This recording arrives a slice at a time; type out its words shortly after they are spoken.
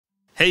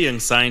Hey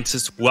young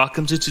scientists,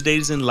 welcome to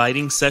today's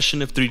enlightening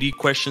session of 3D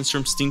questions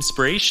from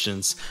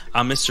STEAMspirations.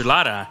 I'm Mr.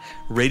 Lara,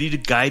 ready to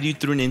guide you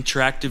through an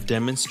interactive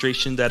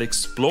demonstration that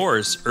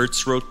explores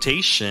Earth's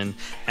rotation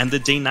and the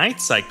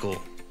day-night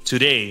cycle.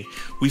 Today,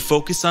 we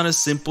focus on a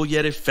simple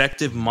yet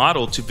effective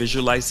model to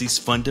visualize these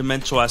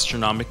fundamental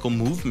astronomical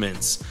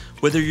movements.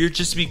 Whether you're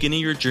just beginning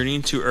your journey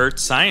into Earth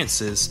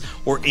sciences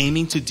or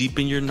aiming to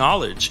deepen your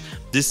knowledge,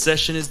 this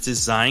session is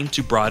designed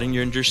to broaden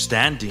your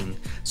understanding.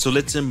 So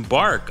let's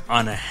embark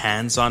on a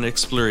hands-on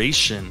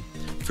exploration.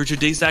 For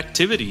today's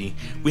activity,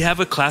 we have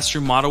a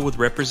classroom model with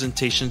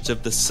representations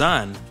of the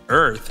Sun,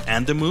 Earth,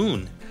 and the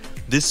Moon.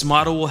 This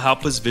model will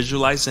help us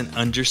visualize and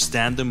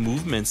understand the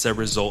movements that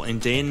result in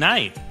day and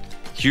night.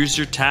 Here's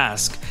your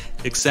task.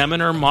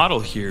 Examine our model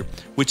here,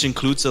 which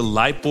includes a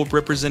light bulb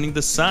representing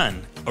the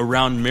Sun, a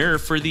round mirror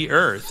for the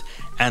Earth,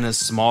 and a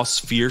small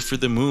sphere for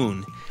the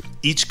Moon.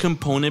 Each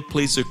component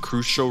plays a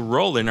crucial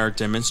role in our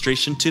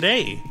demonstration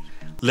today.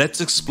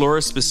 Let's explore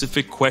a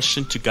specific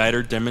question to guide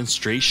our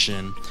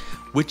demonstration.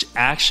 Which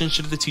action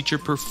should the teacher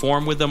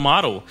perform with the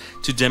model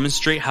to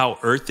demonstrate how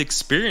Earth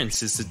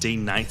experiences the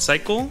day-night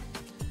cycle?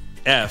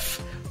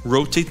 F.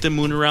 Rotate the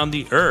Moon around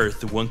the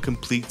Earth one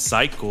complete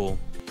cycle.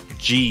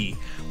 G.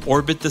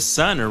 Orbit the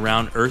Sun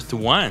around Earth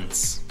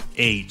once.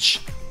 H.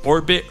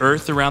 Orbit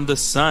Earth around the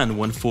Sun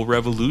one full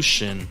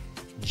revolution.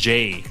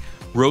 J.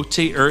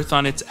 Rotate Earth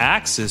on its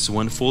axis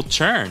one full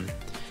turn.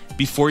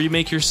 Before you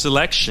make your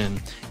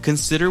selection,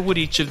 consider what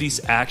each of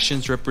these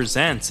actions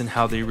represents and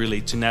how they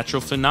relate to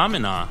natural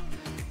phenomena.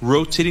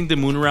 Rotating the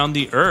Moon around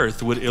the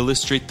Earth would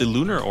illustrate the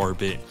lunar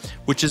orbit,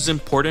 which is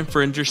important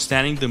for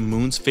understanding the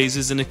Moon's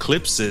phases and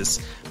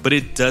eclipses, but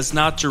it does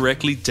not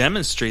directly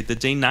demonstrate the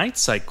day-night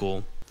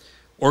cycle.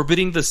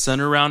 Orbiting the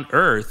Sun around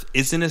Earth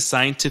isn't a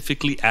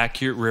scientifically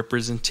accurate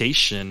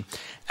representation,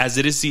 as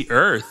it is the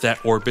Earth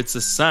that orbits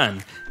the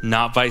Sun,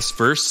 not vice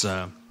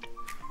versa.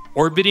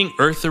 Orbiting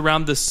Earth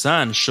around the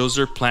Sun shows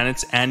our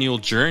planet's annual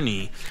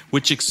journey,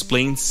 which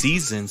explains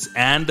seasons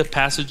and the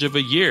passage of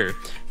a year,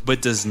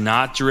 but does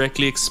not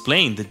directly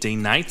explain the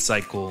day-night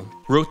cycle.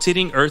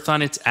 Rotating Earth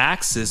on its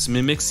axis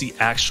mimics the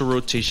actual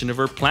rotation of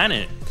our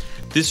planet.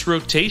 This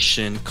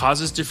rotation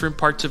causes different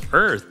parts of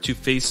Earth to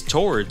face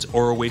towards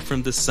or away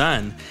from the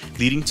Sun,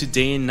 leading to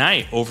day and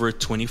night over a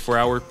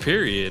 24-hour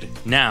period.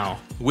 Now,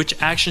 which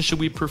action should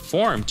we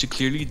perform to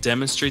clearly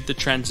demonstrate the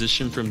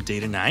transition from day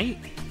to night?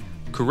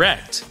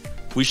 Correct.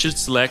 We should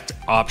select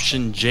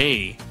option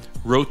J,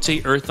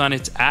 rotate Earth on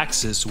its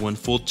axis one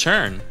full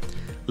turn.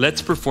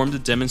 Let's perform the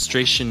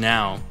demonstration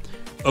now.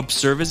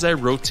 Observe as I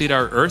rotate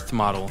our Earth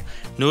model.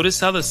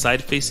 Notice how the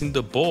side facing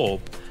the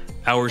bulb,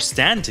 our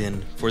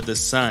stand-in for the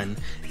Sun,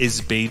 is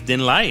bathed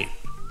in light,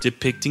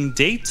 depicting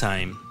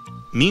daytime.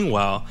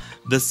 Meanwhile,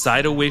 the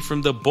side away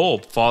from the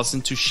bulb falls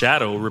into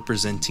shadow,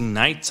 representing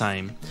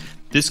nighttime.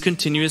 This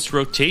continuous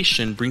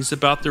rotation brings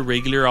about the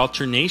regular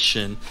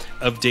alternation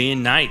of day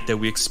and night that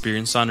we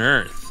experience on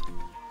Earth.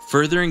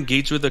 Further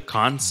engage with the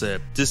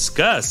concept.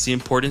 Discuss the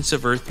importance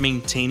of Earth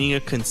maintaining a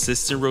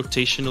consistent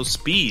rotational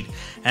speed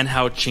and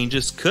how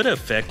changes could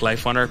affect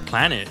life on our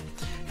planet.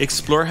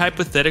 Explore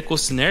hypothetical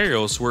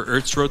scenarios where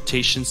Earth's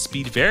rotation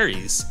speed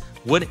varies.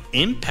 What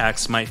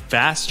impacts might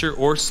faster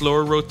or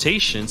slower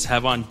rotations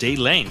have on day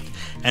length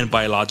and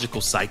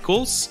biological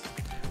cycles?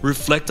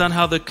 Reflect on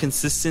how the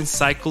consistent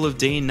cycle of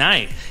day and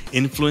night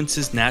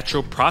influences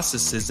natural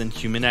processes and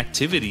human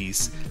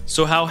activities.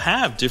 So how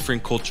have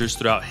different cultures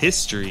throughout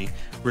history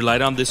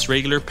relied on this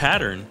regular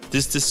pattern?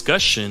 This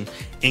discussion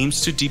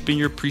aims to deepen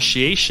your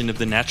appreciation of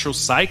the natural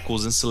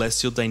cycles and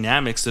celestial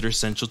dynamics that are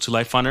essential to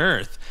life on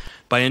Earth.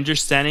 By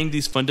understanding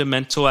these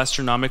fundamental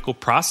astronomical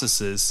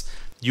processes,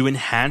 you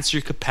enhance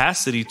your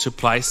capacity to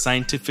apply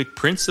scientific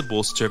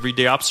principles to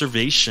everyday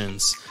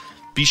observations.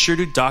 Be sure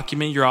to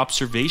document your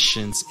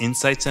observations,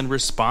 insights, and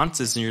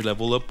responses in your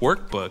Level Up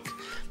workbook.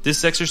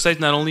 This exercise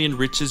not only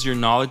enriches your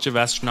knowledge of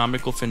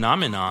astronomical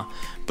phenomena,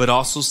 but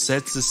also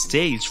sets the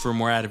stage for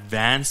more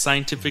advanced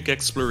scientific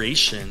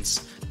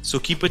explorations. So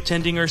keep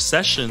attending our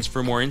sessions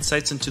for more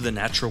insights into the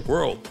natural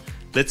world.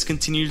 Let's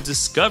continue to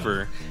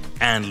discover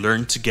and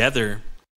learn together.